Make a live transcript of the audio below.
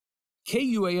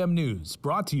KUAM News,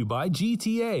 brought to you by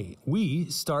GTA. We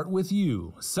start with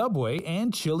you, Subway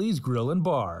and Chili's Grill and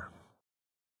Bar.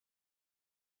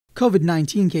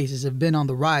 COVID-19 cases have been on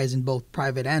the rise in both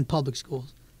private and public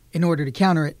schools. In order to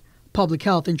counter it, Public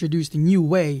Health introduced a new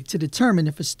way to determine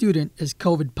if a student is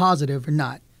COVID positive or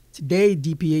not. Today,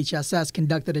 DPHSS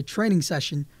conducted a training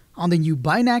session on the new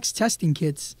Binax testing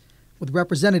kits with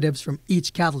representatives from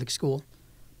each Catholic school.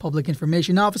 Public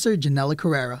Information Officer Janella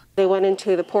Carrera. They went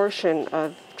into the portion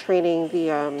of training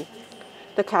the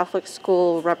Catholic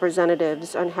school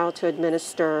representatives on how to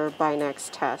administer Binax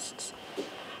tests.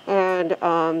 And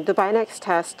the Binax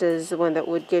test is the one that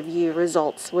would give you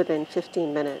results within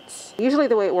 15 minutes. Usually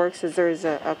the way it works is there's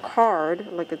a card,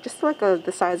 just like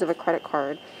the size of a credit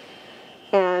card,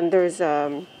 and there's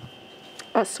a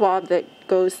swab that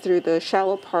goes through the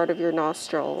shallow part of your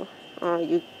nostril.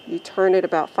 You turn it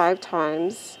about 5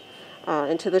 times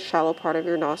into the shallow part of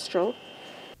your nostril.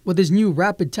 With this new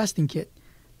rapid testing kit,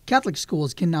 Catholic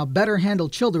schools can now better handle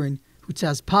children who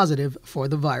test positive for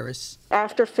the virus.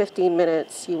 After 15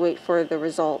 minutes, you wait for the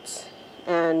results,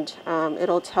 and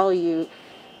it'll tell you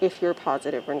if you're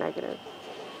positive or negative.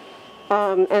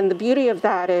 And the beauty of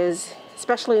that is,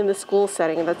 especially in the school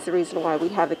setting, and that's the reason why we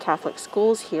have the Catholic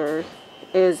schools here,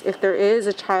 is if there is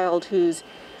a child who's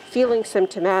feeling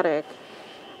symptomatic,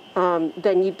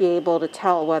 then you'd be able to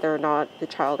tell whether or not the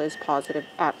child is positive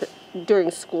during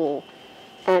school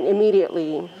and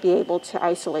immediately be able to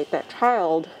isolate that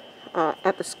child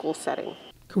at the school setting.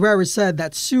 Carrera said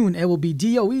that soon it will be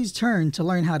DOE's turn to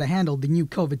learn how to handle the new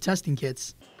COVID testing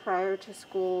kits. Prior to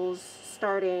schools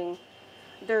starting,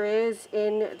 there is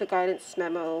in the guidance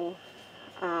memo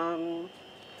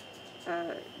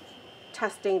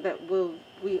testing that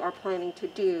we are planning to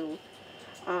do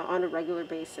on a regular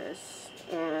basis.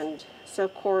 And so,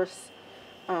 of course,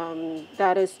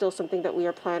 that is still something that we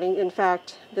are planning. In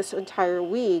fact, this entire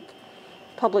week,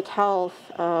 Public Health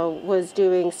was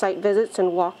doing site visits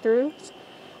and walkthroughs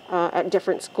at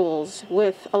different schools,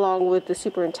 along with the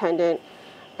superintendent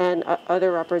and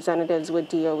other representatives with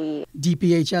DOE.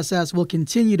 DPHSS will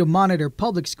continue to monitor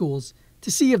public schools to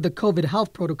see if the COVID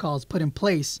health protocols put in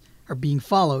place are being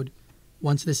followed.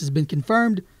 Once this has been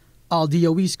confirmed, all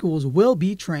DOE schools will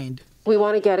be trained. We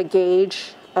want to get a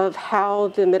gauge of how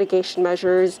the mitigation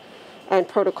measures and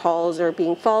protocols are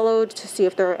being followed to see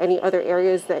if there are any other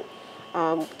areas that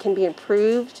can be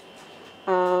improved,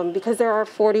 because there are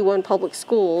 41 public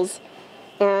schools,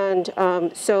 and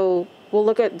so we'll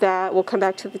look at that. We'll come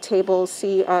back to the table,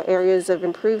 see areas of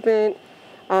improvement,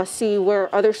 see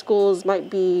where other schools might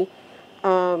be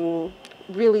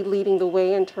really leading the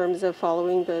way in terms of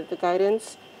following the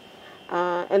guidance.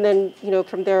 And then,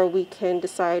 from there we can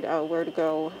decide where to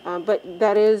go. But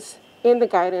that is in the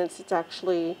guidance. It's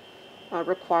actually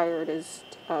required as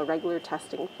regular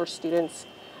testing for students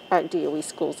at DOE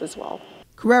schools as well.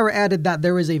 Carrera added that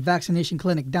there is a vaccination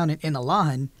clinic down in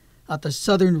Inalahan at the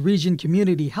Southern Region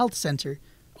Community Health Center,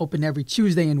 open every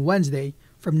Tuesday and Wednesday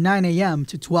from 9 a.m.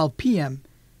 to 12 p.m.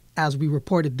 As we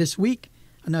reported this week,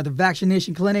 another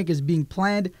vaccination clinic is being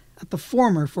planned at the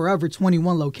former Forever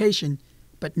 21 location,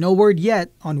 but no word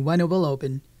yet on when it will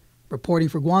open. Reporting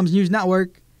for Guam's News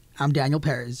Network, I'm Daniel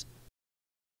Perez.